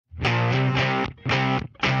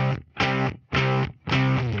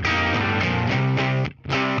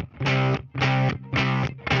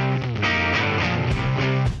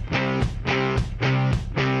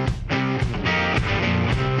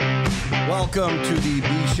Welcome to the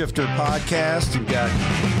Bee Shifter podcast. We've got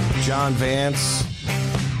John Vance,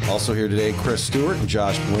 also here today, Chris Stewart and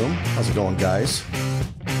Josh Blum. How's it going, guys?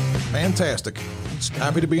 Fantastic. It's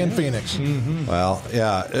happy to be in Phoenix. Mm-hmm. Well,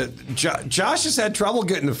 yeah. Josh has had trouble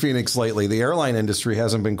getting to Phoenix lately. The airline industry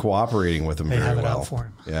hasn't been cooperating with him very well. They have it out for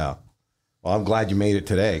him. Yeah. Well, I'm glad you made it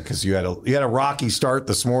today because you had a rocky start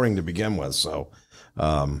this morning to begin with. So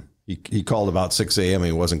he called about 6 a.m. and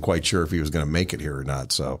he wasn't quite sure if he was going to make it here or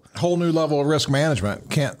not. So whole new level of risk management.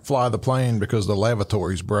 Can't fly the plane because the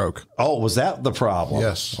lavatories broke. Oh, was that the problem?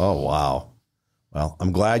 Yes. Oh, wow. Well,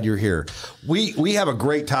 I'm glad you're here. We have a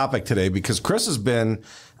great topic today because Chris has been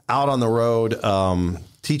out on the road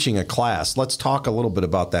teaching a class. Let's talk a little bit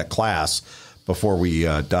about that class before we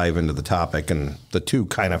dive into the topic. And the two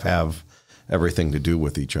kind of have everything to do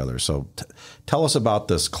with each other. So tell us about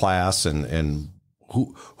this class and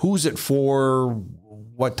who's it for,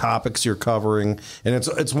 what topics you're covering. And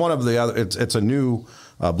it's one of the other, it's a new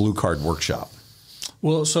Blue Card workshop.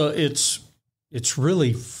 Well, so it's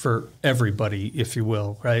really for everybody, if you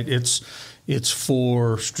will, right? It's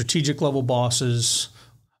for strategic level bosses.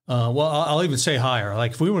 Well, I'll even say higher.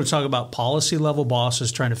 Like if we want to talk about policy level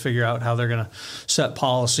bosses trying to figure out how they're going to set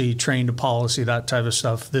policy, train to policy, that type of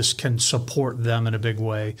stuff, this can support them in a big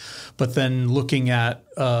way. But then looking at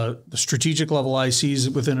the strategic level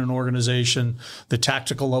ICs within an organization, the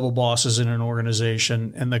tactical level bosses in an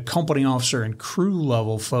organization, and the company officer and crew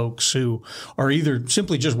level folks who are either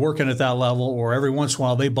simply just working at that level or every once in a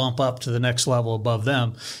while they bump up to the next level above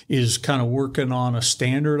them, is kind of working on a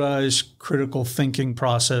standardized critical thinking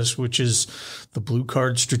process, which is the Blue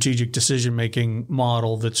Card strategic decision-making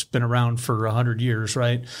model that's been around for 100 years,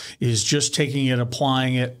 right? Is just taking it,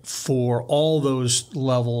 applying it for all those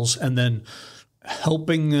levels, and then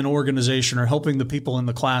helping an organization or helping the people in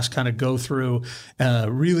the class kind of go through,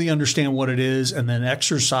 really understand what it is, and then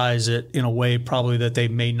exercise it in a way probably that they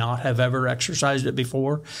may not have ever exercised it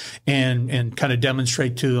before, and kind of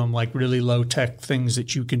demonstrate to them like really low tech things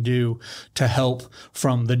that you can do to help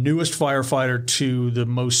from the newest firefighter to the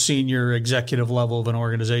most senior executive level of an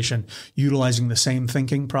organization, utilizing the same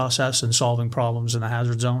thinking process and solving problems in the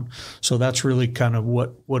hazard zone. So that's really kind of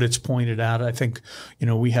what it's pointed at. I think,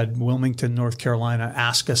 we had Wilmington, North Carolina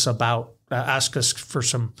ask us for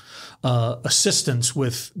some assistance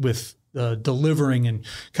with delivering and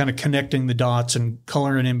kind of connecting the dots and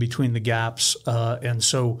coloring in between the gaps, and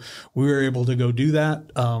so we were able to go do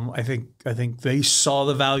that. I think they saw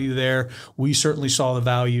the value there. We certainly saw the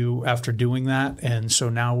value after doing that, and so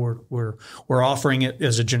now we're offering it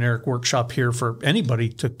as a generic workshop here for anybody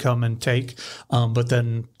to come and take, but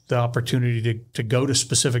then the opportunity to go to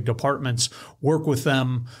specific departments, work with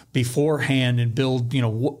them beforehand and build,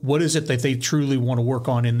 what is it that they truly want to work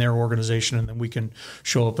on in their organization. And then we can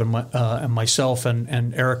show up and myself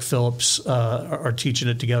and Eric Phillips are teaching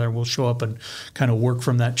it together. And we'll show up and kind of work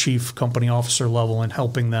from that chief company officer level and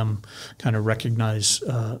helping them kind of recognize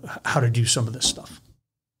how to do some of this stuff.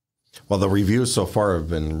 Well, the reviews so far have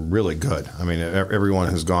been really good. I mean, everyone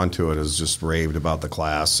who's gone to it has just raved about the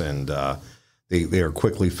class, and they are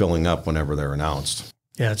quickly filling up whenever they're announced.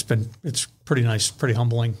 Yeah, it's pretty nice, pretty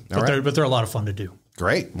humbling, but they're a lot of fun to do.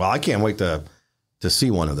 Great. Well, I can't wait to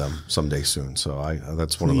see one of them someday soon. So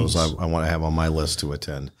that's one of those I want to have on my list to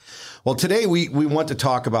attend. Well, today we want to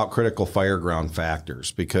talk about critical fireground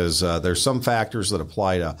factors because there's some factors that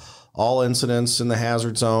apply to all incidents in the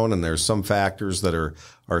hazard zone, and there's some factors that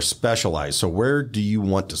are specialized. So where do you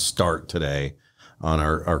want to start today on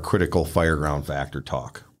our critical fireground factor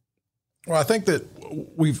talk? Well, I think that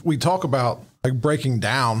we talk about like breaking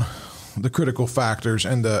down the critical factors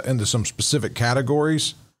into some specific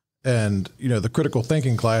categories, and the critical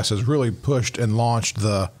thinking class has really pushed and launched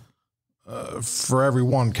for every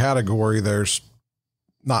one category. There's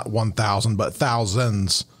not 1,000 but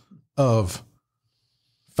thousands of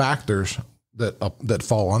factors that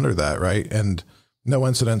fall under that, right? And no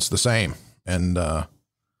incident's the same, and so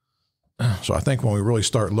I think when we really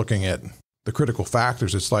start looking at the critical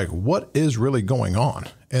factors, it's like, what is really going on?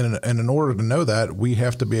 And in order to know that, we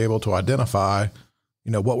have to be able to identify,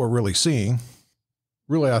 what we're really seeing.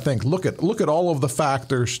 Really, I think look at all of the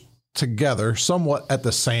factors together somewhat at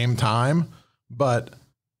the same time, but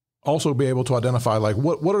also be able to identify like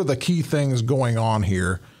what are the key things going on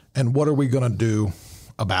here and what are we going to do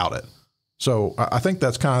about it? So I think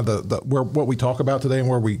that's kind of the what we talk about today and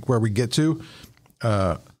where we get to.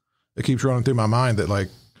 It keeps running through my mind that like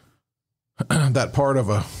that part of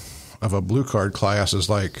a Blue Card class is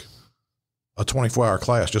like a 24-hour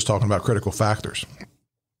class just talking about critical factors,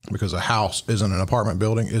 because a house isn't an apartment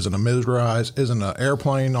building, isn't a mid-rise, isn't an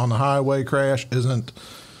airplane on the highway crash, isn't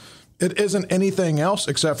it isn't anything else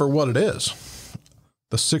except for what it is.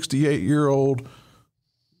 The 68-year-old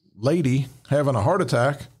lady having a heart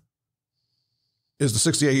attack is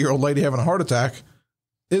the 68-year-old lady having a heart attack,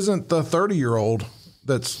 isn't the 30-year-old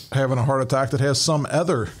that's having a heart attack that has some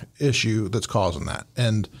other issue that's causing that.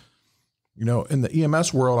 And, you know, in the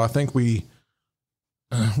EMS world, I think we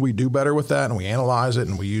do better with that, and we analyze it,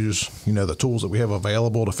 and we use, you know, the tools that we have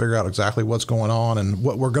available to figure out exactly what's going on and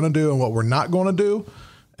what we're going to do and what we're not going to do.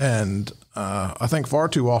 And I think far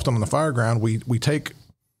too often on the Fireground, we take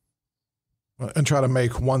and try to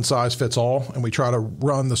make one size fits all, and we try to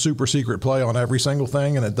run the super secret play on every single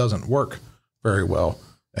thing, and it doesn't work very well.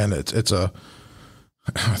 And I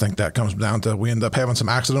think that comes down to we end up having some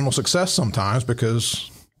accidental success sometimes,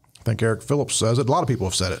 because I think Eric Phillips says it. A lot of people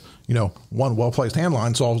have said it. You know, one well-placed hand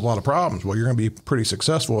line solves a lot of problems. Well, you're going to be pretty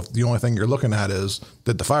successful if the only thing you're looking at is,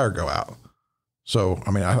 did the fire go out? So,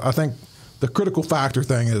 I mean, I think the critical factor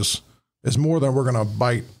thing is more than we're going to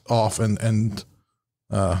bite off and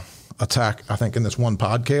attack, I think, in this one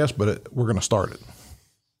podcast, but we're going to start it.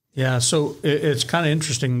 Yeah, so it's kind of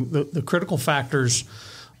interesting. The critical factors,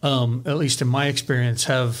 at least in my experience,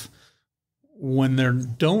 have when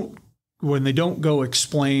they don't go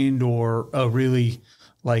explained or really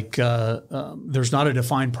like there's not a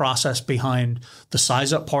defined process behind the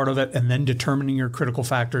size up part of it and then determining your critical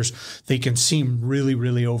factors, they can seem really,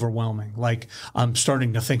 really overwhelming. Like I'm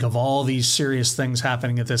starting to think of all these serious things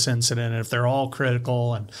happening at this incident, and if they're all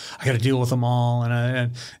critical and I got to deal with them all.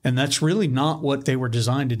 And that's really not what they were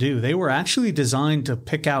designed to do. They were actually designed to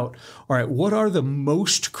pick out, all right, what are the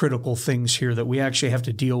most critical things here that we actually have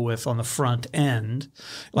to deal with on the front end,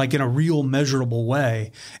 like in a real measurable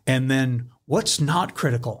way. And then what's not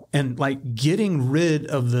critical, and like getting rid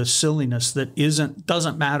of the silliness that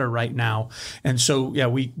doesn't matter right now. And so, yeah,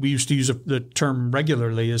 we used to use the term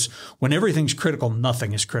regularly is when everything's critical,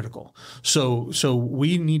 nothing is critical. So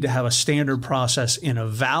we need to have a standard process in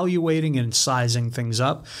evaluating and sizing things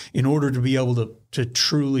up in order to be able to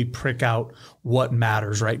truly prick out what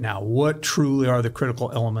matters right now. What truly are the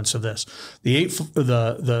critical elements of this?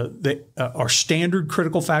 Our standard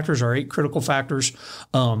critical factors, our 8 critical factors,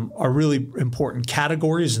 are really important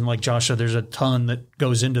categories. And like Josh said, there's a ton that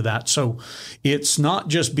goes into that. So it's not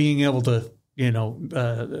just being able to,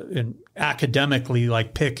 and academically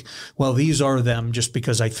like pick, well, these are them just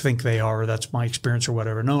because I think they are, or that's my experience or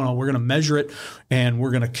whatever. No, we're going to measure it and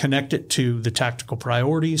we're going to connect it to the tactical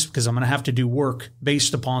priorities, because I'm going to have to do work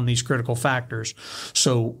based upon these critical factors.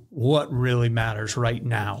 So what really matters right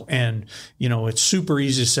now? And, it's super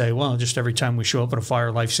easy to say, well, just every time we show up at a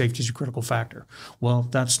fire, life safety is a critical factor. Well,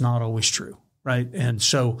 that's not always true. Right. And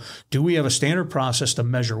so do we have a standard process to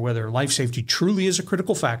measure whether life safety truly is a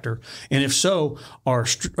critical factor? And if so, our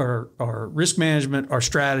risk management, our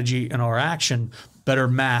strategy, and our action better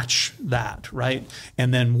match that, right?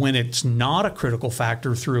 And then when it's not a critical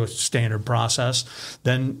factor through a standard process,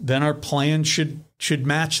 then our plan should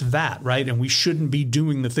match that, right? And we shouldn't be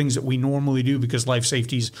doing the things that we normally do because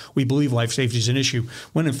we believe life safety is an issue,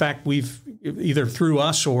 when in fact we've either through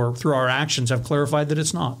us or through our actions have clarified that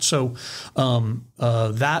it's not. So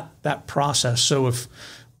that process. So if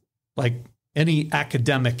like any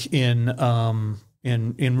academic in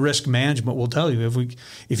risk management will tell you,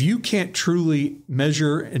 if you can't truly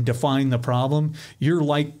measure and define the problem,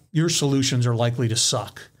 your solutions are likely to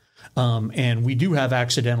suck. And we do have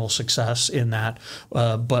accidental success in that,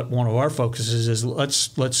 but one of our focuses is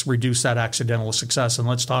let's reduce that accidental success, and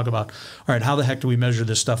let's talk about, all right, how the heck do we measure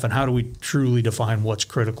this stuff, and how do we truly define what's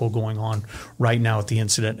critical going on right now at the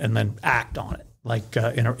incident, and then act on it like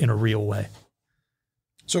in a real way.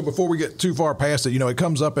 So before we get too far past it, it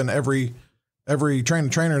comes up in every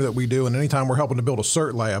trainer that we do, and anytime we're helping to build a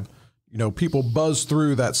CERT lab, people buzz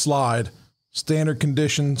through that slide, standard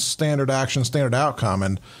conditions, standard action, standard outcome,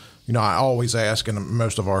 and I always ask, and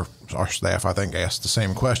most of our staff, I think, ask the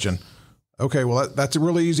same question. Okay, well, that's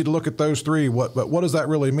really easy to look at those 3. But what does that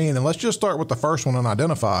really mean? And let's just start with the first one and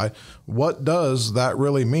identify, what does that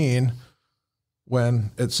really mean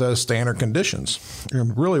when it says standard conditions?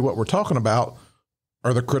 And really what we're talking about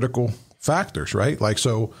are the critical factors, right? Like,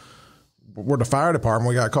 so we're the fire department,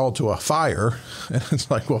 we got called to a fire, and it's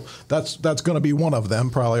like, well, that's going to be one of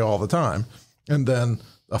them probably all the time. And then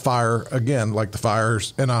a fire, again, like the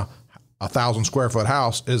fires in a 1,000 square foot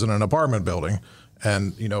house is in an apartment building,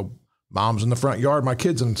 and mom's in the front yard, my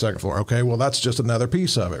kid's in the second floor. Okay, well, that's just another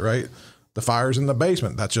piece of it, right? The fire's in the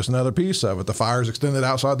basement, that's just another piece of it. The fire's extended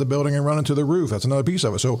outside the building and running to the roof, that's another piece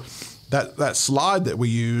of it. So that slide that we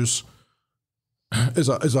use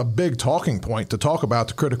is a big talking point to talk about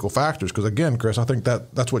the critical factors. Because again, Chris, I think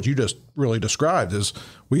that's what you just really described, is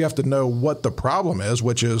we have to know what the problem is,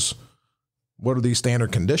 which is what are these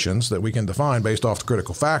standard conditions that we can define based off the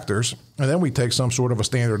critical factors, and then we take some sort of a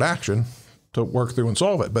standard action to work through and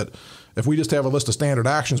solve it. But if we just have a list of standard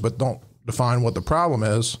actions but don't define what the problem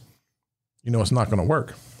is, it's not going to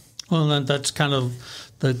work. Well, that's kind of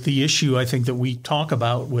the issue I think that we talk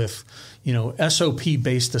about with,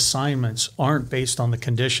 SOP-based assignments aren't based on the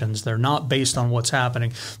conditions. They're not based on what's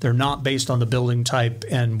happening. They're not based on the building type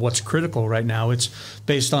and what's critical right now. It's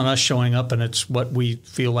based on us showing up, and it's what we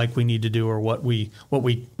feel like we need to do or what we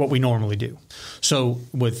normally do. So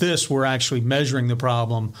with this, we're actually measuring the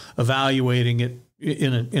problem, evaluating it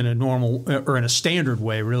in a normal or in a standard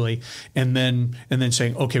way, really, and then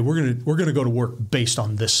saying, okay, we're gonna go to work based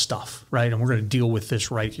on this stuff, right? And we're gonna deal with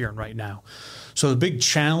this right here and right now. So the big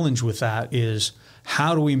challenge with that is,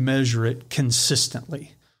 how do we measure it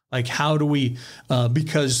consistently? Like, how do we?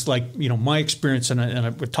 Because my experience, and I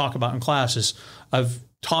would talk about in classes, I've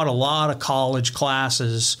taught a lot of college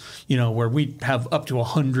classes, where we have up to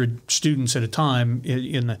 100 students at a time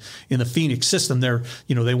in the Phoenix system. They're,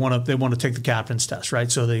 they want to take the captain's test,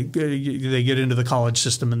 right? So they get into the college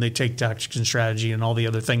system and they take tactics and strategy and all the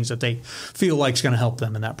other things that they feel like is going to help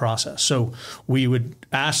them in that process. So we would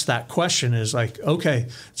ask that question is like, okay,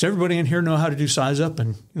 does everybody in here know how to do size up?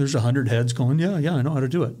 And there's 100 heads going, yeah, I know how to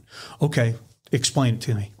do it. Okay, explain it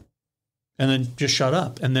to me. And then just shut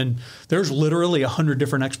up. And then there's literally 100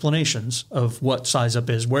 different explanations of what size up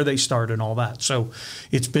is, where they start, and all that. So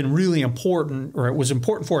it's been really important, or it was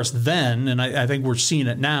important for us then, and I think we're seeing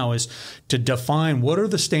it now, is to define what are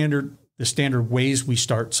the standard ways we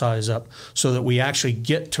start size up, so that we actually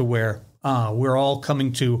get to where we're all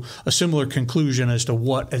coming to a similar conclusion as to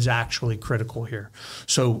what is actually critical here.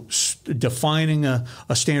 So defining a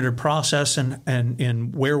standard process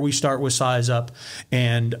and where we start with size up,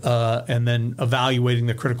 and then evaluating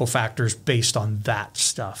the critical factors based on that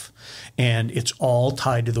stuff. And it's all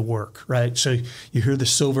tied to the work, right? So you hear the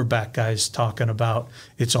Silverback guys talking about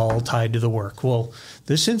it's all tied to the work. Well,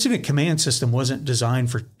 this incident command system wasn't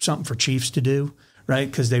designed for something for chiefs to do, right?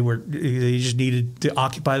 Because they just needed to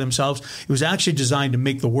occupy themselves. It was actually designed to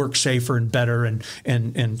make the work safer and better,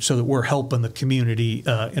 and so that we're helping the community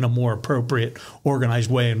in a more appropriate, organized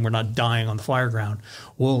way, and we're not dying on the fireground.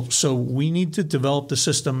 Well, so we need to develop the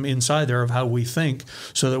system inside there of how we think,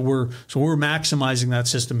 so that we're maximizing that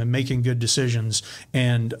system and making good decisions,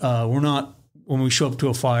 and we're not. When we show up to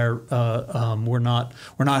a fire, we're not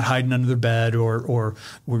hiding under the bed, or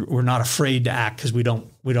we're not afraid to act because we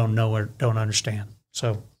don't know or don't understand.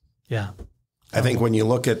 So, yeah. I think when you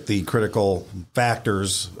look at the critical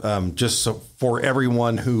factors, just so for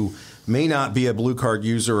everyone who may not be a blue card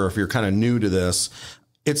user, or if you're kind of new to this,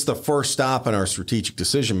 it's the first stop in our strategic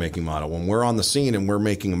decision-making model. When we're on the scene and we're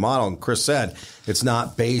making a model, and Chris said, it's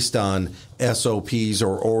not based on SOPs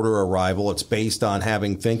or order arrival. It's based on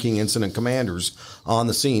having thinking incident commanders on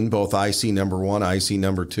the scene, both IC number 1, IC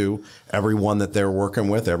number 2, everyone that they're working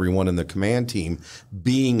with, everyone in the command team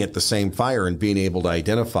being at the same fire and being able to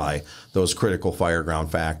identify those critical fireground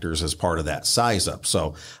factors as part of that size up.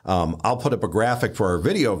 So I'll put up a graphic for our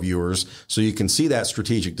video viewers so you can see that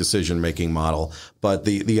strategic decision-making model. But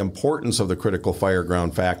the importance of the critical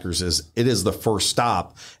fireground factors is it is the first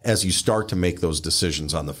stop as you start to make those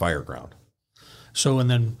decisions on the fireground. So, and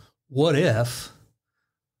then what if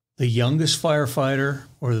the youngest firefighter,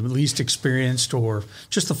 or the least experienced, or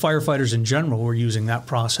just the firefighters in general, were using that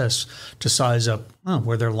process to size up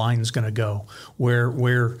where their line's going to go, where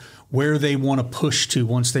they want to push to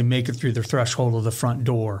once they make it through their threshold of the front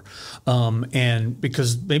door. And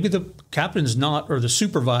because maybe the captain's not, or the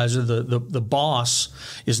supervisor, the boss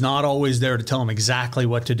is not always there to tell them exactly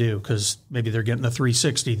what to do, because maybe they're getting the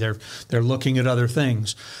 360, they're looking at other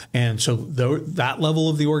things. And so that level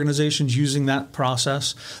of the organization's using that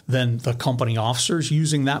process, then the company officers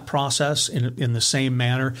using that process in the same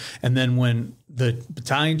manner. And then when the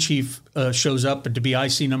battalion chief shows up to be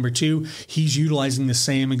IC number 2, he's utilizing the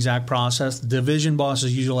same exact process. The division boss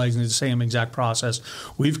is utilizing the same exact process.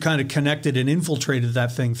 We've kind of connected and infiltrated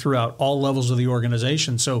that thing throughout all levels of the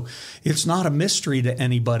organization. So it's not a mystery to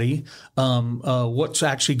anybody what's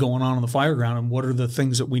actually going on the fireground, and what are the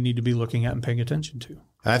things that we need to be looking at and paying attention to.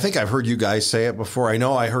 I think I've heard you guys say it before. I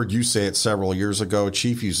know I heard you say it several years ago.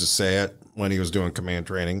 Chief used to say it when he was doing command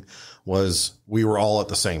training, was we were all at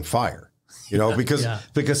the same fire.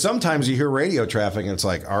 Because sometimes you hear radio traffic and it's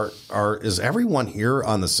like, is everyone here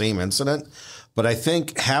on the same incident? But I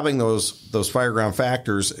think having those fireground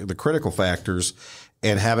factors, the critical factors,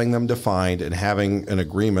 and having them defined and having an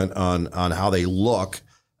agreement on how they look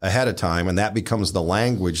ahead of time, and that becomes the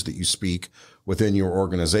language that you speak within your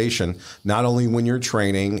organization, not only when you're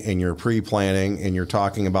training and you're pre-planning and you're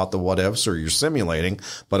talking about the what ifs or you're simulating,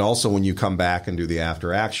 but also when you come back and do the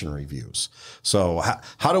after action reviews. So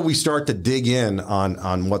how do we start to dig in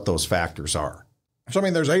on what those factors are? So, I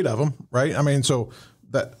mean, there's 8 of them, right? I mean, so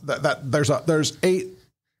that there's 8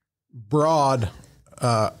 broad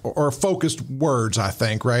or focused words, I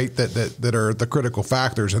think, right? That are the critical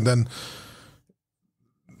factors. And then,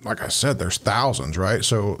 like I said, there's thousands, right?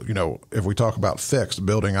 So, if we talk about fixed,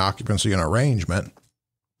 building, occupancy, and arrangement,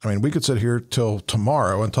 I mean, we could sit here till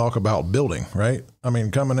tomorrow and talk about building, right? I mean,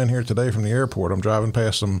 coming in here today from the airport, I'm driving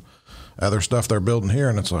past some other stuff they're building here,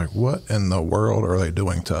 and it's like, what in the world are they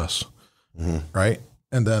doing to us? Mm-hmm. Right?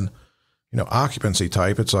 And then, occupancy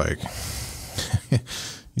type, it's like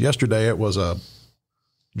yesterday it was a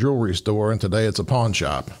jewelry store and today it's a pawn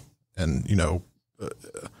shop, and,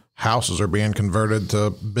 houses are being converted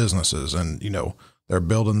to businesses, and, they're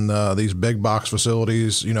building these big box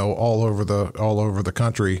facilities, all over the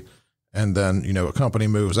country. And then, a company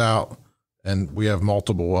moves out and we have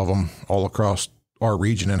multiple of them all across our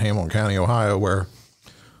region in Hamilton County, Ohio, where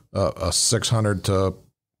a 600 to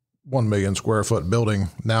 1 million square foot building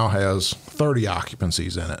now has 30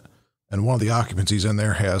 occupancies in it. And one of the occupancies in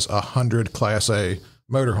there has 100 Class A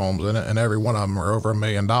motorhomes in it, and every one of them are over $1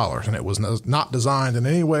 million. And it was not designed in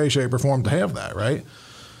any way, shape, or form to have that, right?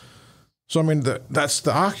 So, I mean, that's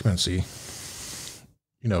the occupancy,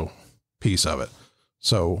 piece of it.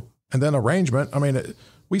 So, and then arrangement, I mean,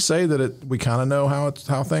 we say that we kind of know how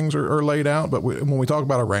things are laid out, but when we talk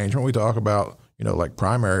about arrangement, we talk about, like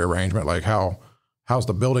primary arrangement, like how's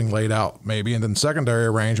the building laid out maybe. And then secondary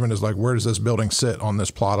arrangement is like, where does this building sit on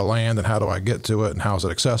this plot of land, and how do I get to it, and how is it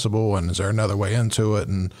accessible, and is there another way into it?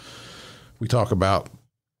 And we talk about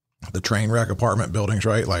the train wreck apartment buildings,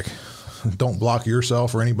 right? Like, don't block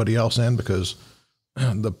yourself or anybody else in, because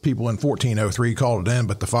the people in 1403 called it in,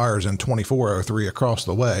 but the fire's in 2403 across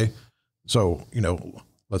the way. So,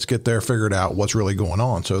 let's get there, figured out what's really going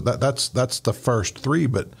on. So that's the first 3.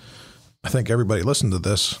 But I think everybody listened to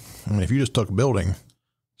this. I mean, if you just took a building,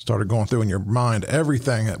 started going through in your mind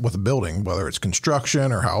everything with a building, whether it's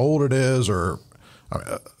construction or how old it is or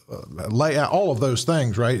layout, all of those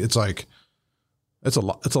things, right? It's like, it's a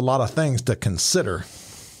lot of things to consider.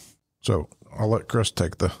 So I'll let Chris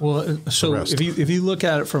take the rest. If you look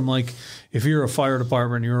at it from, like, if you're a fire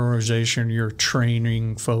department, your organization, you're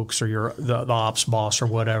training folks, or you're the ops boss or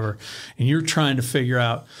whatever, and you're trying to figure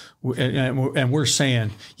out, and we're saying,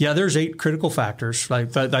 yeah, there's 8 critical factors,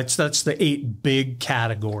 right? That's the 8 big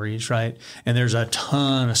categories, right? And there's a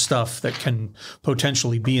ton of stuff that can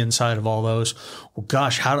potentially be inside of all those. Well,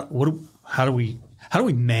 gosh, how do we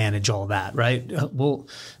manage all that, right?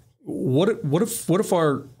 What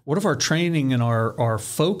if our training and our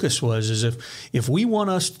focus is if we want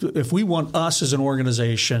us as an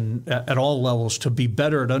organization at all levels to be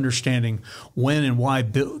better at understanding when and why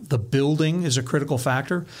the building is a critical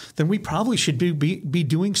factor, then we probably should be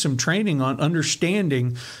doing some training on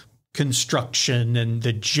understanding construction and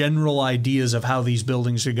the general ideas of how these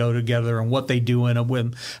buildings go together and what they do in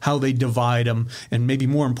them, how they divide them, and maybe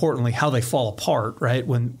more importantly, how they fall apart, right?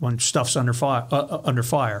 When stuff's under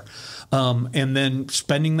fire. And then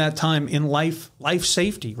spending that time in life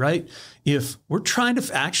safety, right? If we're trying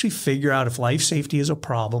to actually figure out if life safety is a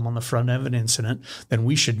problem on the front end of an incident, then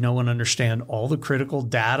we should know and understand all the critical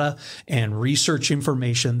data and research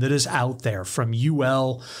information that is out there from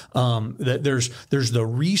UL. That there's the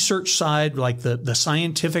research side, like the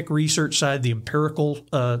scientific research side, the empirical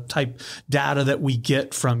type data that we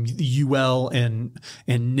get from UL and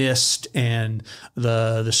NIST, and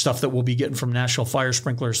the stuff that we'll be getting from National Fire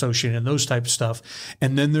Sprinkler Association and those type of stuff.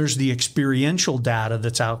 And then there's the experiential data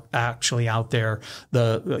that's actually out there,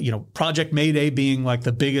 the Project Mayday being like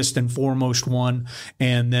the biggest and foremost one,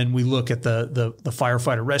 and then we look at the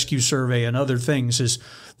firefighter rescue survey and other things.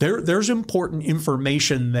 There's important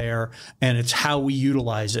information there, and it's how we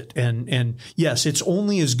utilize it. And yes, it's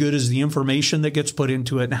only as good as the information that gets put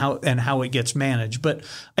into it and how it gets managed. But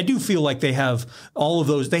I do feel like they have all of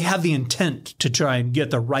those. They have the intent to try and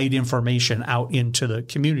get the right information out into the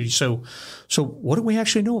community. So what do we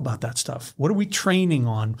actually know about that stuff? What are we training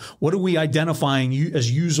on? What are we identifying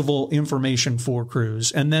as usable information for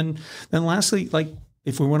crews? And then lastly, like,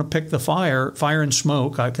 if we want to pick the fire and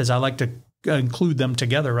smoke, because I like to include them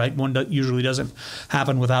together, right? One that usually doesn't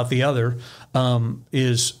happen without the other,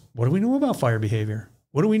 is what do we know about fire behavior?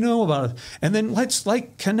 What do we know about it? And then let's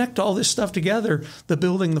connect all this stuff together, the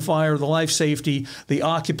building, the fire, the life safety, the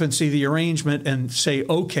occupancy, the arrangement, and say,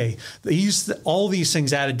 okay, all these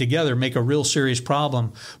things added together make a real serious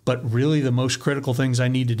problem. But really the most critical things I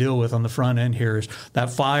need to deal with on the front end here is that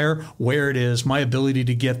fire, where it is, my ability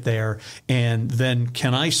to get there. And then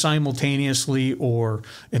can I simultaneously or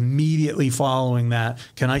immediately following that,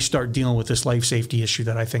 can I start dealing with this life safety issue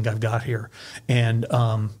that I think I've got here? And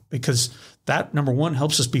because that, number one,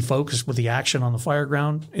 helps us be focused with the action on the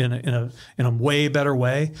fireground in a way better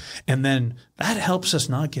way. And then that helps us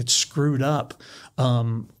not get screwed up.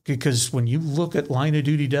 Because when you look at line of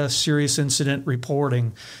duty death, serious incident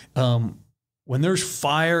reporting, when there's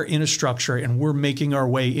fire in a structure and we're making our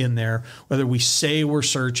way in there, whether we say we're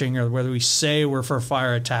searching or whether we say we're for a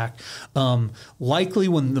fire attack, likely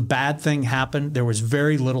when the bad thing happened, there was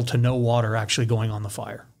very little to no water actually going on the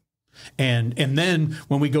fire. And then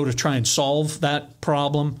when we go to try and solve that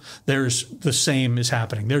problem, there's the same is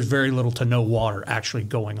happening. There's very little to no water actually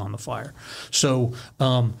going on the fire. So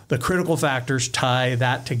the critical factors tie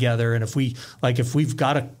that together. And if we've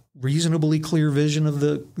got a reasonably clear vision of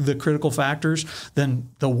the critical factors, then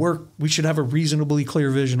we should have a reasonably clear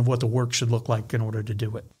vision of what the work should look like in order to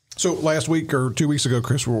do it. So last week or 2 weeks ago,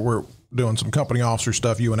 Chris, we're doing some company officer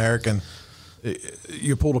stuff, you and Eric, and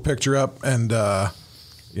you pulled a picture up and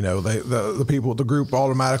the people, the group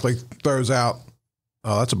automatically throws out,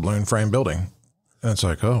 oh, that's a balloon frame building. And it's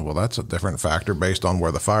like, oh, well, that's a different factor based on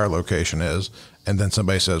where the fire location is. And then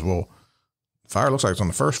somebody says, well, fire looks like it's on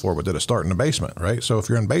the first floor, but did it start in the basement, right? So if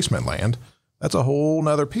you're in basement land, that's a whole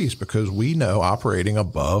nother piece because we know operating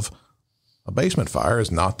above a basement fire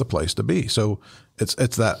is not the place to be. So it's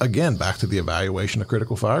that, again, back to the evaluation of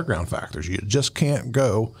critical fireground factors. You just can't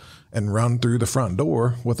go and run through the front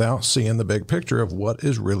door without seeing the big picture of what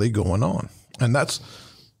is really going on. And that's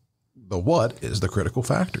the what is the critical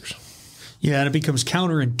factors. Yeah, and it becomes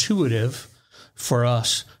counterintuitive for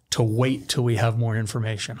us to wait till we have more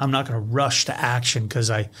information. I'm not going to rush to action because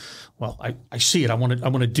I see it. I want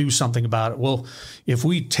to do something about it. Well, if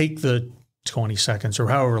we take the 20 seconds or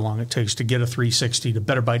however long it takes to get a 360 to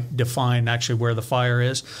better define actually where the fire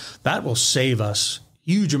is, that will save us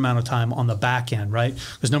huge amount of time on the back end, right?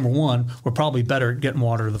 Because number one, we're probably better at getting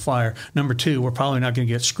water to the fire. Number two, we're probably not going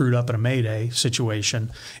to get screwed up in a Mayday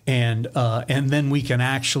situation. And then we can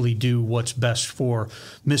actually do what's best for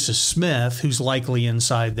Mrs. Smith, who's likely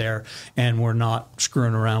inside there, and we're not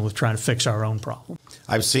screwing around with trying to fix our own problem.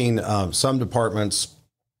 I've seen some departments,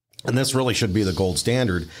 and this really should be the gold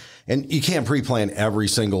standard, and you can't pre-plan every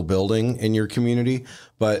single building in your community,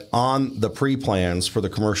 but on the pre-plans for the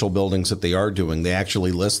commercial buildings that they are doing, they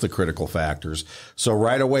actually list the critical factors. So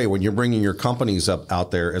right away, when you're bringing your companies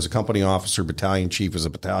out there as a company officer, battalion chief, as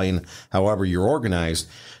a battalion, however you're organized,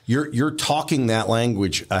 you're talking that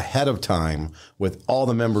language ahead of time with all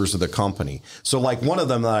the members of the company. So like one of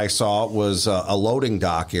them that I saw was a loading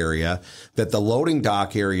dock area, that the loading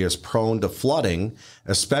dock area is prone to flooding,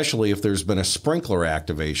 especially if there's been a sprinkler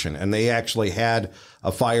activation. And they actually had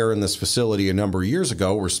a fire in this facility a number of years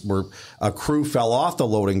ago where a crew fell off the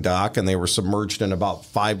loading dock and they were submerged in about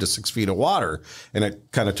 5 to 6 feet of water. And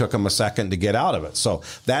it kind of took them a second to get out of it. So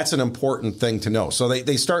that's an important thing to know. So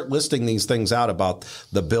they start listing these things out about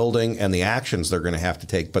the building and the actions they're going to have to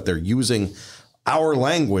take, but they're using our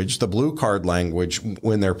language, the blue card language,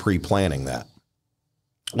 when they're pre-planning that,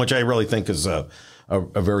 which I really think is a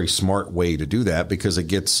very smart way to do that because it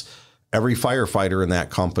gets every firefighter in that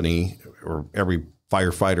company or every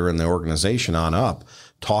firefighter in the organization on up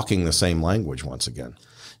talking the same language once again.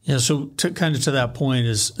 Yeah. So to that point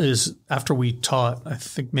is after we taught, I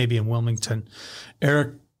think maybe in Wilmington,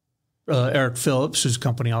 Eric Phillips, who's a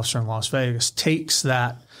company officer in Las Vegas, takes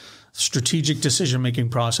that strategic decision-making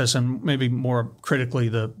process and maybe more critically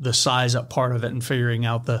the size up part of it and figuring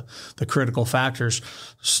out the critical factors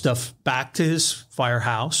stuff back to his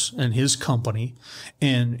firehouse and his company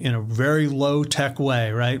in a very low-tech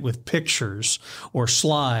way, right, with pictures or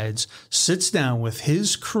slides, sits down with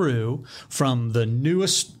his crew from the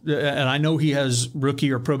newest, and I know he has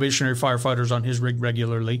rookie or probationary firefighters on his rig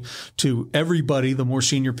regularly, to everybody, the more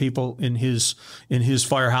senior people in his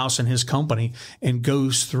firehouse and his company, and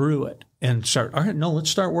goes through it. And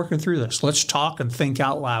let's start working through this. Let's talk and think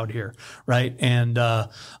out loud here, right? And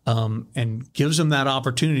gives them that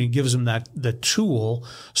opportunity, gives them the tool.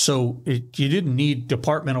 So you didn't need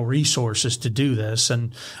departmental resources to do this.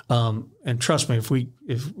 And trust me,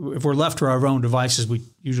 if we're left to our own devices, we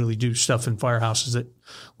usually do stuff in firehouses that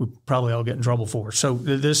we probably all get in trouble for. So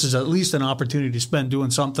this is at least an opportunity to spend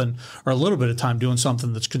doing something or a little bit of time doing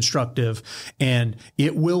something that's constructive, and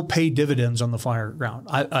it will pay dividends on the fireground.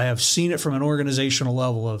 I have seen seen it from an organizational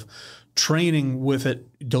level of training with it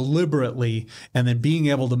deliberately and then being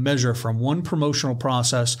able to measure from one promotional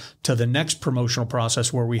process to the next promotional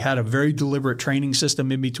process where we had a very deliberate training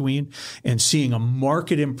system in between and seeing a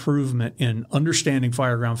marked improvement in understanding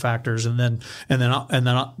fireground factors and then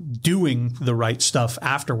doing the right stuff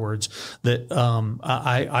afterwards that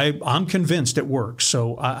I'm convinced it works.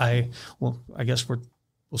 So I guess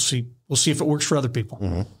we'll see if it works for other people.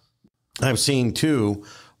 Mm-hmm. I've seen too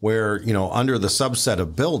where, under the subset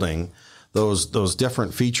of building, those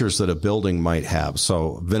different features that a building might have.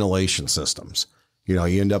 So ventilation systems, you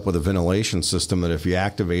end up with a ventilation system that if you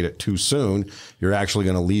activate it too soon, you're actually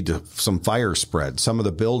going to lead to some fire spread. Some of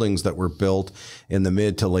the buildings that were built in the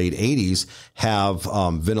mid to late 80s have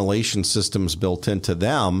ventilation systems built into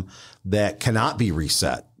them that cannot be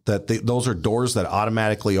reset. Those are doors that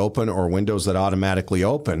automatically open or windows that automatically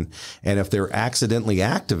open. And if they're accidentally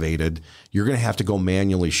activated, you're going to have to go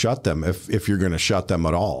manually shut them if you're going to shut them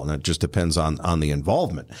at all. And it just depends on the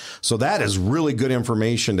involvement. So that is really good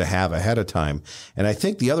information to have ahead of time. And I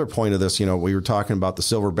think the other point of this, we were talking about the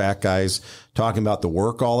silverback guys talking about the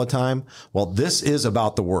work all the time. Well, this is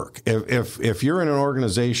about the work. If you're in an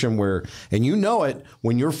organization where, and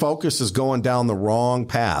when your focus is going down the wrong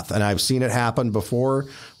path, and I've seen it happen before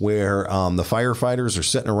where the firefighters are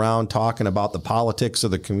sitting around talking about the politics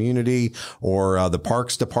of the community or the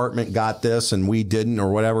parks department got this and we didn't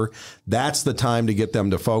or whatever, that's the time to get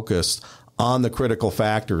them to focus on the critical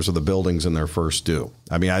factors of the buildings in their first due.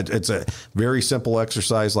 I mean, it's a very simple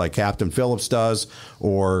exercise like Captain Phillips does,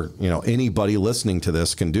 or, anybody listening to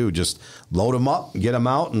this can do. Just load them up, get them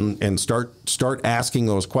out and start asking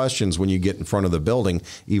those questions when you get in front of the building,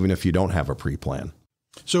 even if you don't have a pre-plan.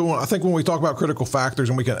 So I think when we talk about critical factors,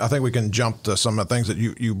 and I think we can jump to some of the things that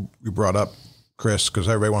you brought up, Chris, because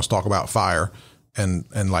everybody wants to talk about fire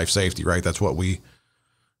and life safety, right? That's what we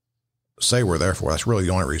say we're there for. That's really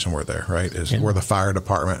the only reason we're there, right? We're the fire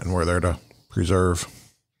department and we're there to preserve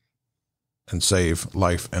and save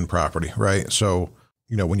life and property, right? So,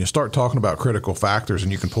 when you start talking about critical factors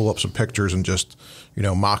and you can pull up some pictures and just,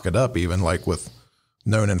 mock it up even like with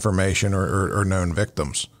known information or known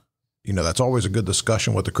victims, that's always a good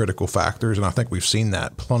discussion with the critical factors. And I think we've seen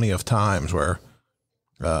that plenty of times where,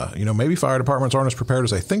 maybe fire departments aren't as prepared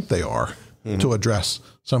as they think they are to address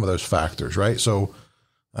some of those factors, right? So,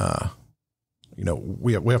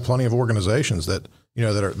 we have plenty of organizations that,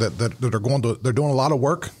 they're doing a lot of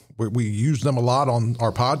work. We use them a lot on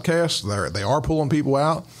our podcast. They are pulling people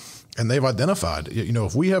out and they've identified,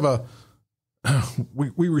 if we have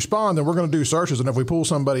we respond and we're going to do searches. And if we pull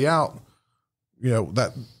somebody out,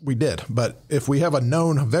 that we did. But if we have a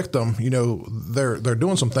known victim, they're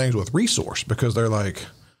doing some things with resource because they're like,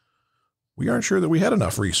 we aren't sure that we had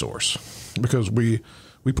enough resource because we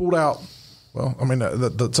pulled out. Well, I mean,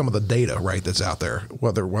 some of the data, right, that's out there,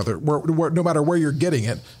 whether no matter where you're getting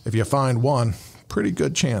it, if you find one, pretty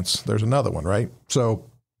good chance there's another one, right?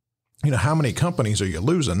 So, how many companies are you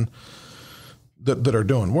losing that are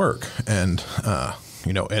doing work? And,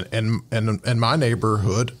 in my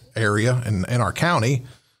neighborhood area in our county,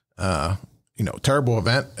 terrible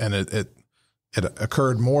event. And it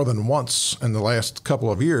occurred more than once in the last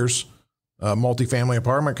couple of years, multifamily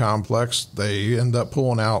apartment complex. They end up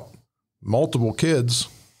pulling out multiple kids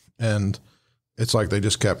and it's like they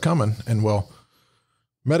just kept coming. And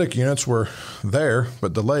medic units were there,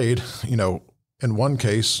 but delayed, in one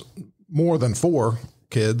case, more than 4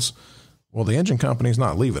 kids. Well, the engine company's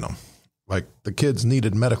not leaving them. Like the kids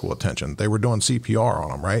needed medical attention. They were doing CPR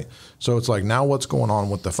on them. Right. So it's like, now what's going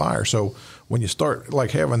on with the fire? So when you start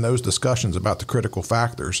like having those discussions about the critical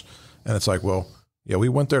factors and it's like, well, yeah, we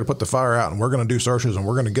went there to put the fire out and we're going to do searches and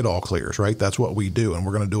we're going to get all clears, right? That's what we do. And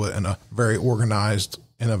we're going to do it in a very organized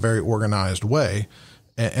way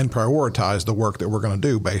and prioritize the work that we're going to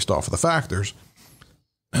do based off of the factors.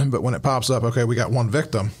 But when it pops up, okay, we got one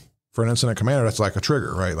victim for an incident commander, that's like a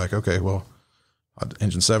trigger, right? Like, okay, well,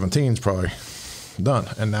 engine 17 is probably done.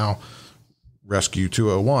 And now rescue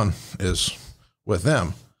 201 is with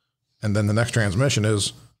them. And then the next transmission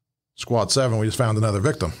is squad 7. We just found another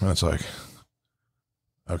victim. And it's like,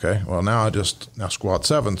 okay, well, now squad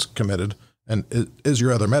 7's committed. And is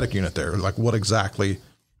your other medic unit there? Like what exactly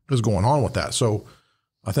is going on with that? So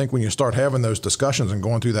I think when you start having those discussions and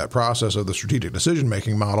going through that process of the strategic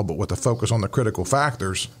decision-making model, but with the focus on the critical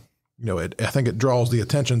factors, I think it draws the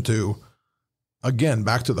attention to, again,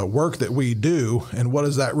 back to the work that we do and what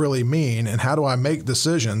does that really mean? And how do I make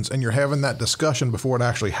decisions? And you're having that discussion before it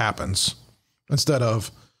actually happens instead of,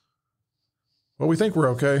 well, we think we're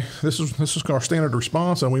okay. This is our standard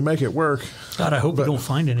response and we make it work. God, I hope we don't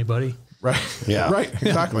find anybody. Right. Yeah. Right.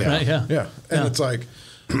 Exactly. Yeah. And it's like,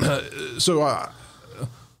 So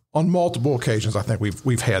on multiple occasions, I think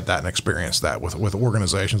we've had that and experienced that with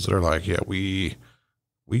organizations that are like, yeah, we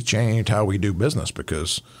changed how we do business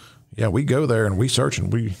because, yeah, we go there and we search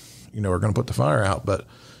and we, are going to put the fire out, but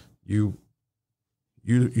you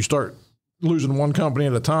start losing one company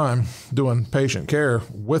at a time doing patient care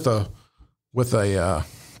with a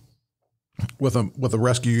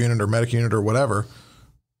rescue unit or medic unit or whatever.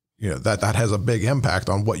 That has a big impact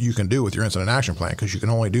on what you can do with your incident action plan because you can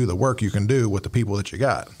only do the work you can do with the people that you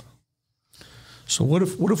got. So what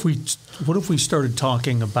if we started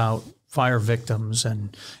talking about fire victims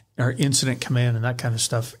and our incident command and that kind of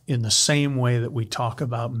stuff in the same way that we talk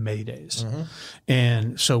about Maydays? Mm-hmm.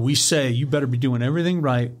 And so we say you better be doing everything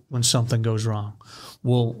right when something goes wrong.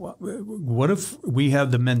 Well, what if we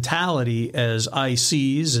have the mentality as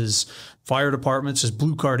ICs, as fire departments, as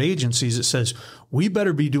blue card agencies that says we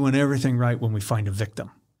better be doing everything right when we find a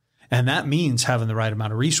victim? And that means having the right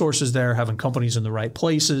amount of resources there, having companies in the right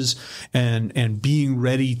places, and being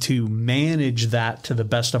ready to manage that to the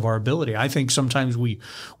best of our ability. I think sometimes we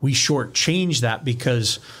shortchange that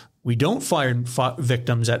because we don't fire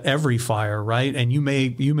victims at every fire, right? And you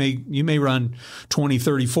may run 20,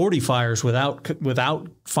 30, 40 fires without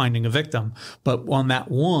finding a victim. But on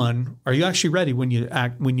that one, are you actually ready when you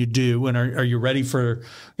do? And are you ready for,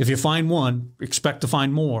 if you find one, expect to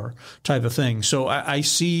find more type of thing. So I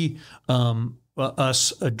see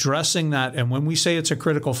us addressing that. And when we say it's a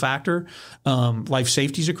critical factor, life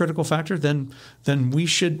safety is a critical factor, then we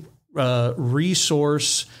should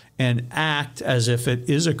resource and act as if it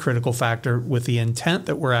is a critical factor with the intent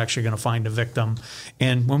that we're actually going to find a victim.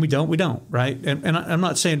 And when we don't, we don't, right? And I'm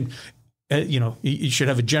not saying, you should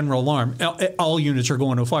have a general alarm. All units are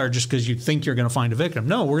going to a fire just because you think you're going to find a victim.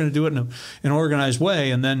 No, we're going to do it in an organized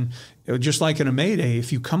way. And then just like in a Mayday,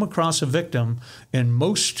 if you come across a victim, in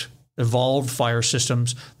most evolved fire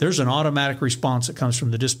systems, there's an automatic response that comes from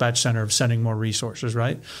the dispatch center of sending more resources,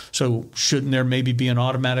 right? So shouldn't there maybe be an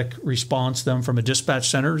automatic response then from a dispatch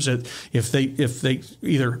center that if they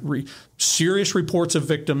either serious reports of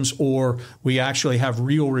victims or we actually have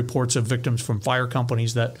real reports of victims from fire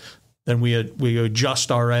companies that then we adjust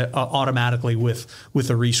our automatically with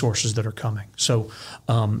the resources that are coming. So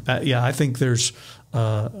I think there's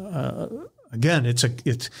again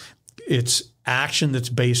it's action that's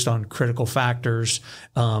based on critical factors,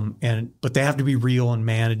 but they have to be real and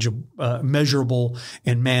manageable, measurable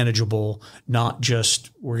and manageable, not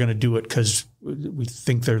just we're going to do it because we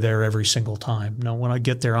think they're there every single time. No, when I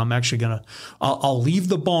get there, I'm actually I'll leave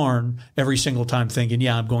the barn every single time thinking,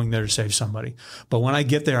 yeah, I'm going there to save somebody. But when I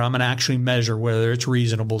get there, I'm going to actually measure whether it's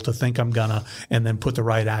reasonable to think I'm gonna, and then put the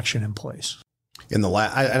right action in place. And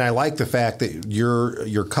I like the fact that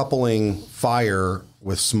you're coupling fire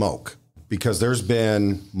with smoke, because there's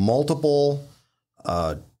been multiple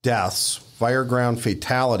deaths, fireground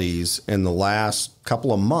fatalities in the last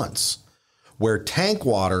couple of months where tank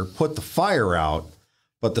water put the fire out,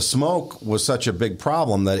 but the smoke was such a big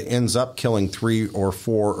problem that it ends up killing 3 or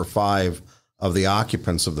 4 or 5 of the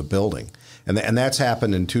occupants of the building. And that's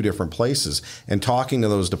happened in 2 different places. And talking to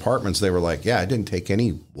those departments, they were like, yeah, it didn't take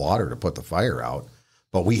any water to put the fire out,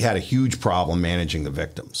 but we had a huge problem managing the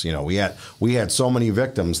victims. We had so many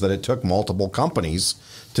victims that it took multiple companies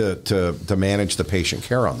to manage the patient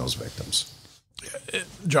care on those victims.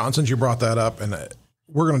 John, since you brought that up, and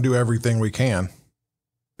we're going to do everything we can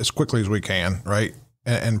as quickly as we can, right?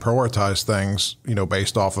 And prioritize things,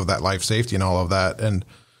 based off of that life safety and all of that. And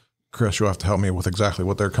Chris, you'll have to help me with exactly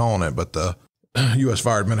what they're calling it, but the U.S.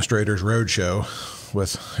 Fire Administrators Roadshow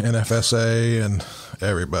with NFSA and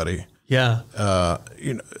everybody. Yeah.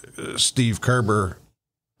 Steve Kerber,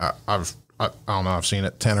 I don't know, I've seen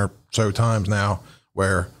it 10 or so times now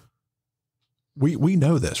where we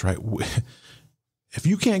know this, right? If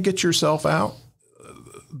you can't get yourself out,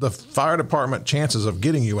 the fire department chances of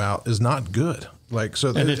getting you out is not good.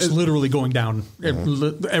 And it's literally going down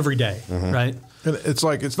every day, right? And it's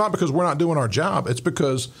like, it's not because we're not doing our job. It's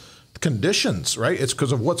because conditions, right? It's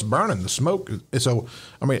because of what's burning, the smoke. So,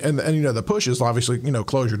 and the push is obviously,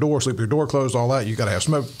 close your door, sleep with your door closed, all that. You got to have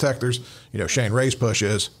smoke detectors. Shane Ray's push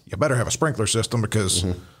is you better have a sprinkler system because,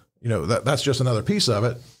 that's just another piece of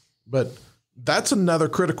it. But that's another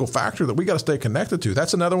critical factor that we got to stay connected to.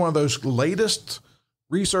 That's another one of those latest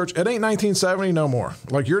research. It ain't 1970 no more.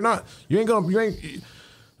 Like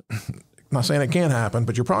not saying it can't happen,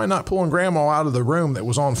 but you're probably not pulling grandma out of the room that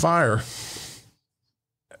was on fire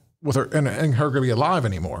with her and her going to be alive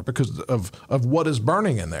anymore because of what is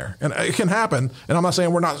burning in there. And it can happen. And I'm not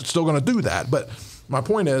saying we're not still going to do that, but my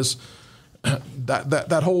point is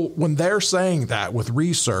that whole, when they're saying that with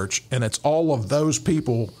research and it's all of those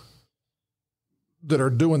people that are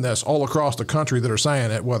doing this all across the country that are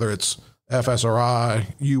saying it, whether it's FSRI,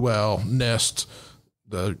 UL, NIST,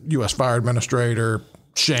 the U.S. Fire Administrator,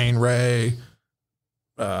 Shane Ray,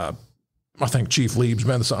 I think Chief Lieb's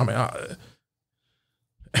been.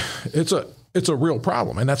 It's a real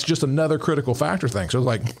problem, and that's just another critical factor thing.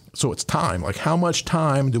 So it's time. Like, how much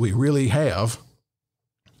time do we really have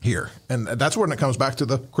here? And that's when it comes back to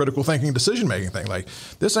the critical thinking, decision making thing. Like,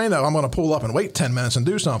 this ain't that I'm going to pull up and wait 10 minutes and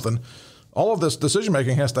do something. All of this decision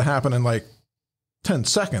making has to happen in like 10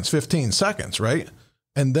 seconds, 15 seconds, right?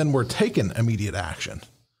 And then we're taking immediate action.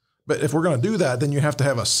 But if we're going to do that, then you have to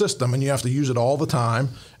have a system, and you have to use it all the time,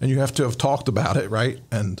 and you have to have talked about it, right?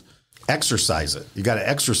 And exercise it. You got to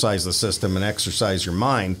exercise the system and exercise your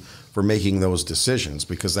mind for making those decisions,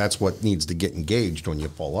 because that's what needs to get engaged when you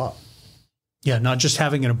pull up. Yeah, not just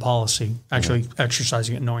having it in policy, actually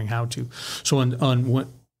exercising it and knowing how to. So on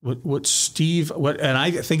what Steve, and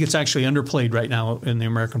I think it's actually underplayed right now in the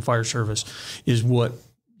American Fire Service, is what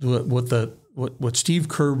Steve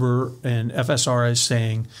Kerber and FSR is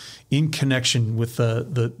saying in connection with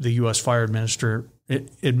the U.S. Fire Administrator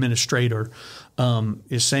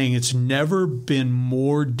is saying it's never been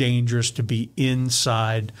more dangerous to be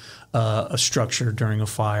inside a structure during a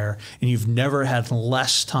fire, and you've never had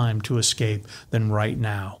less time to escape than right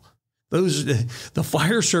now. The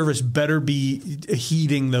fire service better be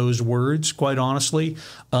heeding those words, quite honestly.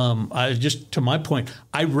 To my point,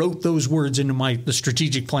 I wrote those words into the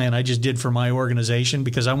strategic plan I just did for my organization,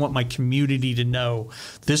 because I want my community to know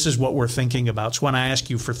this is what we're thinking about. So when I ask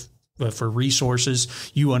you for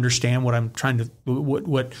resources, you understand what I'm trying to,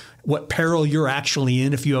 what peril you're actually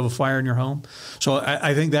in if you have a fire in your home. So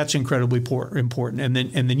I think that's incredibly important. And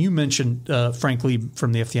then you mentioned Frank Lieb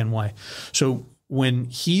from the FDNY. So when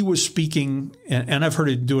he was speaking, and I've heard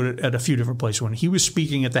him do it at a few different places, when he was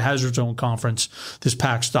speaking at the Hazard Zone Conference this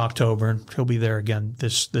past October, and he'll be there again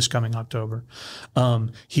this coming October,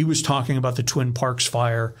 he was talking about the Twin Parks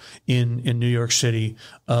fire in New York City,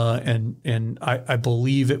 and I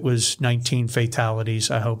believe it was 19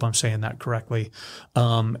 fatalities. I hope I'm saying that correctly.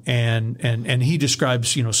 And he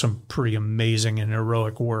describes, some pretty amazing and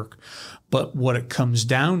heroic work. But what it comes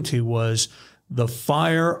down to was the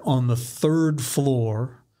fire on the third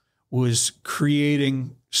floor was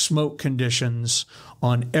creating smoke conditions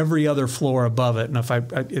on every other floor above it. And I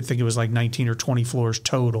think it was like 19 or 20 floors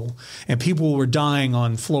total. And people were dying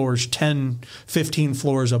on floors 10, 15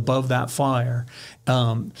 floors above that fire.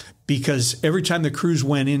 Because every time the crews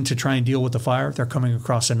went in to try and deal with the fire, they're coming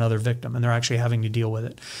across another victim, and they're actually having to deal with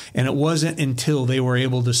it. And it wasn't until they were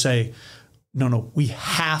able to say, no, we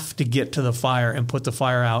have to get to the fire and put the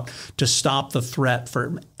fire out to stop the threat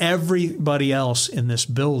for everybody else in this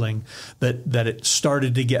building that it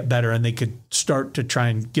started to get better, and they could start to try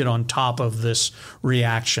and get on top of this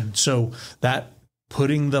reaction. So that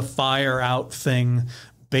putting the fire out thing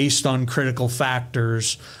based on critical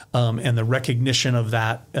factors and the recognition of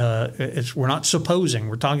that, we're not supposing,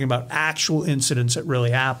 we're talking about actual incidents that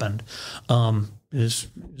really happened, is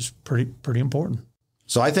pretty important.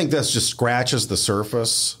 So I think this just scratches the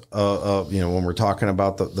surface of, when we're talking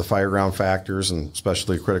about the fireground factors, and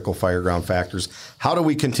especially critical fireground factors. How do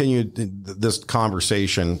we continue this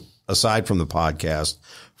conversation aside from the podcast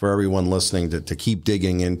for everyone listening to keep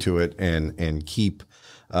digging into it and keep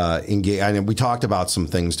engage? I mean, we talked about some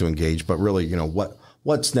things to engage, but really,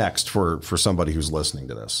 what's next for somebody who's listening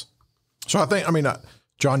to this? So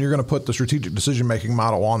John, you're going to put the strategic decision-making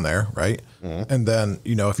model on there, right? Mm-hmm. And then,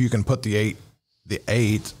 if you can put the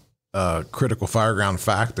eight critical fireground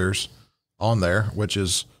factors on there, which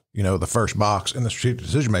is, the first box in the strategic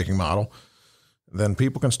decision-making model, then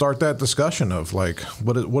people can start that discussion of like,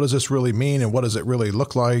 what does this really mean, and what does it really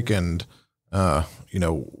look like? And,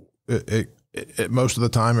 it most of the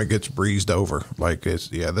time it gets breezed over. Like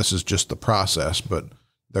this is just the process, but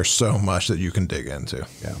there's so much that you can dig into.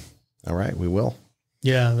 Yeah. All right. We will.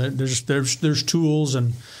 Yeah. There's tools,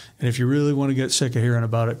 and if you really want to get sick of hearing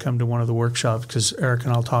about it, come to one of the workshops, because Eric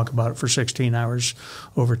and I'll talk about it for 16 hours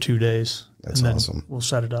over 2 days. That's awesome. We'll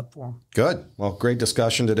set it up for them. Good. Well, great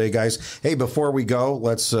discussion today, guys. Hey, before we go,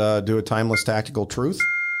 let's do a timeless tactical truth.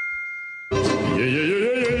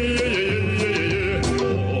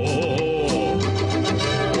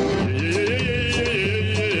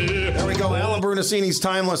 Brunacini's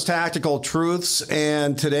Timeless Tactical Truths,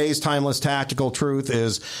 and today's Timeless Tactical Truth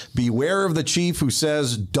is beware of the chief who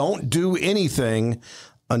says, don't do anything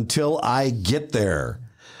until I get there.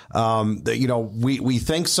 We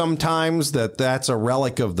think sometimes that's a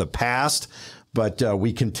relic of the past, but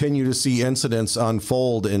we continue to see incidents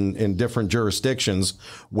unfold in different jurisdictions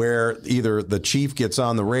where either the chief gets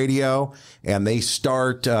on the radio and they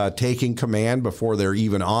start taking command before they're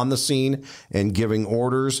even on the scene and giving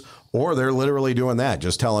orders, or they're literally doing that,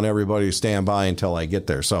 just telling everybody to stand by until I get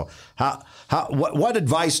there. So what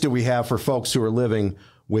advice do we have for folks who are living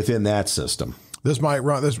within that system? We might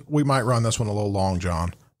run this one a little long,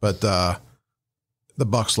 John, but the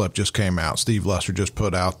buck slip just came out. Steve Lester just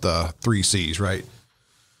put out the 3 C's, right?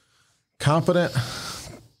 Confident,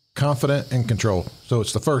 and control. So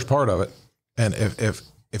it's the first part of it. And if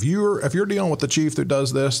you're dealing with the chief that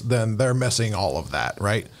does this, then they're missing all of that,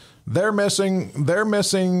 right? They're missing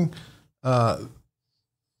the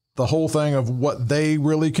whole thing of what they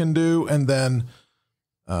really can do, and then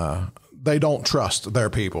they don't trust their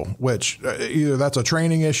people, which either that's a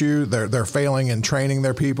training issue, they're failing in training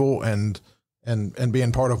their people and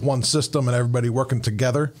being part of one system and everybody working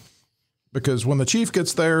together. Because when the chief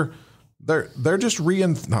gets there, they're just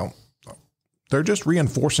reinforcing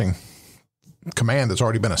command that's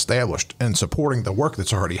already been established and supporting the work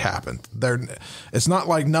that's already happened. It's not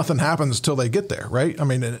like nothing happens till they get there, right? I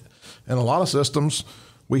mean, in a lot of systems,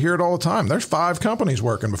 we hear it all the time. There's 5 companies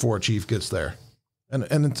working before a chief gets there.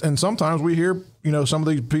 And sometimes we hear, some of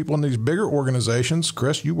these people in these bigger organizations,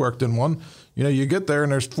 Chris, you worked in one, you get there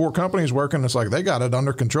and there's 4 companies working. It's like, they got it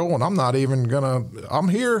under control and I'm not even I'm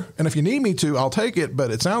here. And if you need me to, I'll take it, but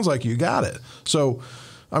it sounds like you got it. So,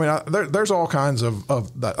 I mean, there's all kinds of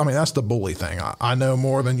that. I mean, that's the bully thing. I know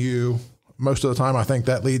more than you. Most of the time, I think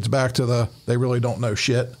that leads back to they really don't know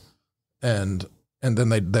shit. And then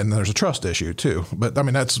there's a trust issue too. But I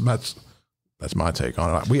mean, that's my take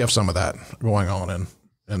on it. We have some of that going on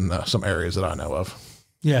in some areas that I know of.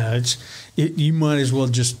 Yeah, you might as well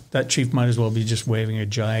that chief might as well be just waving a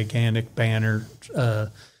gigantic banner,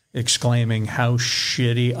 exclaiming how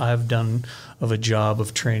shitty I've done of a job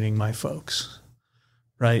of training my folks,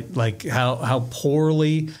 right? Like how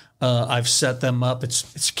poorly I've set them up.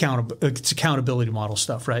 It's accountability model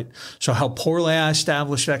stuff, right? So how poorly I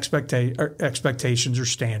established expectations or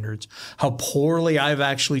standards, how poorly I've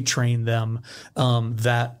actually trained them,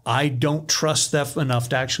 that I don't trust them enough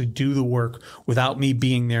to actually do the work without me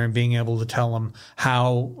being there and being able to tell them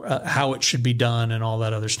how it should be done and all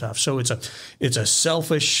that other stuff. So it's a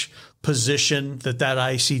selfish position that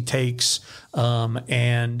IC takes,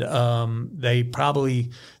 and they probably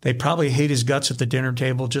hate his guts at the dinner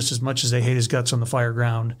table just as much as they hate his guts on the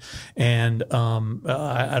fireground. And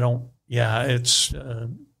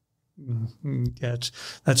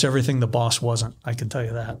that's everything the boss wasn't. I can tell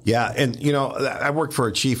you that. Yeah, and I worked for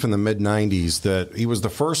a chief in the mid '90s that he was the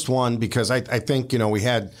first one, because I think we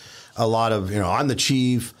had a lot of I'm the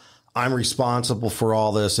chief. I'm responsible for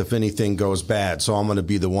all this if anything goes bad, so I'm going to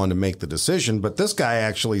be the one to make the decision. But this guy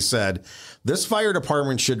actually said, this fire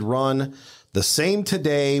department should run the same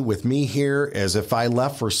today with me here as if I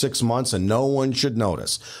left for 6 months and no one should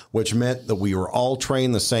notice, which meant that we were all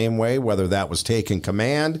trained the same way, whether that was taking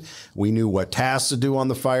command. We knew what tasks to do on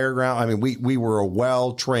the fireground. I mean, we were a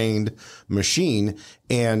well-trained machine.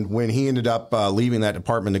 And when he ended up leaving that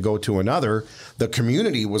department to go to another, the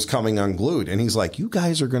community was coming unglued. And he's like, you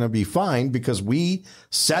guys are going to be fine because we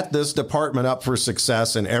set this department up for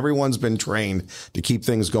success and everyone's been trained to keep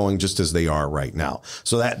things going just as they are right now.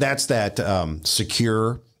 So that's that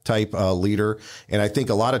secure type leader. And I think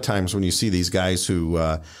a lot of times when you see these guys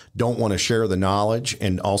who don't want to share the knowledge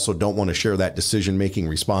and also don't want to share that decision-making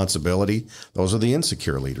responsibility, those are the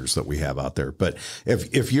insecure leaders that we have out there. But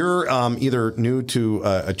if you're either new to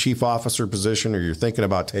a chief officer position or you're thinking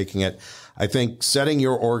about taking it, I think setting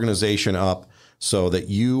your organization up so that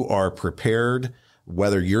you are prepared,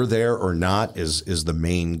 whether you're there or not, is the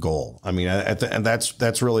main goal. I mean, and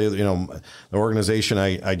that's really, the organization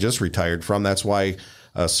I just retired from. That's why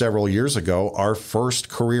several years ago, our first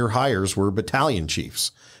career hires were battalion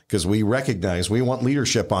chiefs, because we recognize we want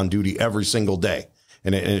leadership on duty every single day.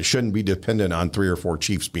 And it shouldn't be dependent on 3 or 4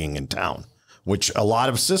 chiefs being in town, which a lot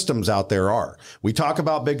of systems out there are. We talk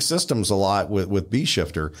about big systems a lot with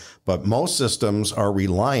B-Shifter, but most systems are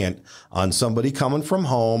reliant on somebody coming from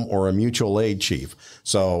home or a mutual aid chief.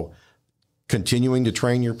 So continuing to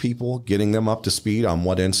train your people, getting them up to speed on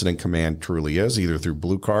what incident command truly is, either through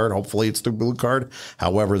Blue Card, hopefully it's through Blue Card,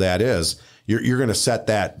 however that is, you're going to set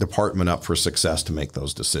that department up for success to make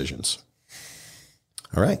those decisions.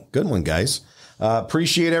 All right. Good one, guys.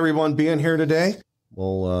 Appreciate everyone being here today.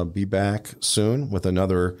 We'll be back soon with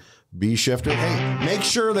another Bee Shifter. Hey, make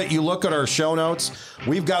sure that you look at our show notes.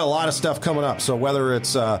 We've got a lot of stuff coming up. So whether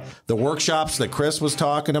it's the workshops that Chris was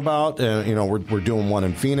talking about, we're doing one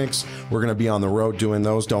in Phoenix. We're going to be on the road doing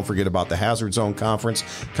those. Don't forget about the Hazard Zone Conference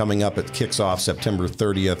coming up. It kicks off September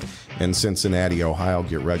 30th in Cincinnati, Ohio.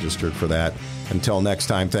 Get registered for that. Until next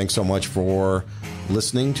time, thanks so much for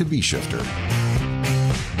listening to Bee Shifter.